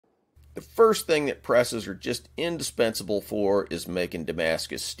The first thing that presses are just indispensable for is making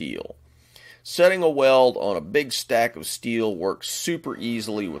Damascus steel. Setting a weld on a big stack of steel works super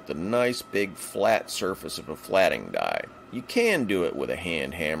easily with the nice big flat surface of a flatting die. You can do it with a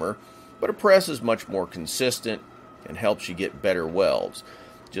hand hammer, but a press is much more consistent and helps you get better welds.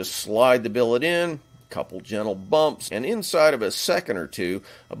 Just slide the billet in, a couple gentle bumps, and inside of a second or two,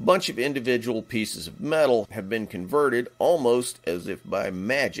 a bunch of individual pieces of metal have been converted almost as if by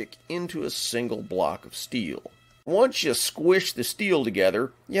magic into a single block of steel. Once you squish the steel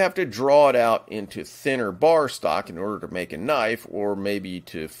together, you have to draw it out into thinner bar stock in order to make a knife, or maybe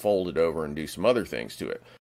to fold it over and do some other things to it.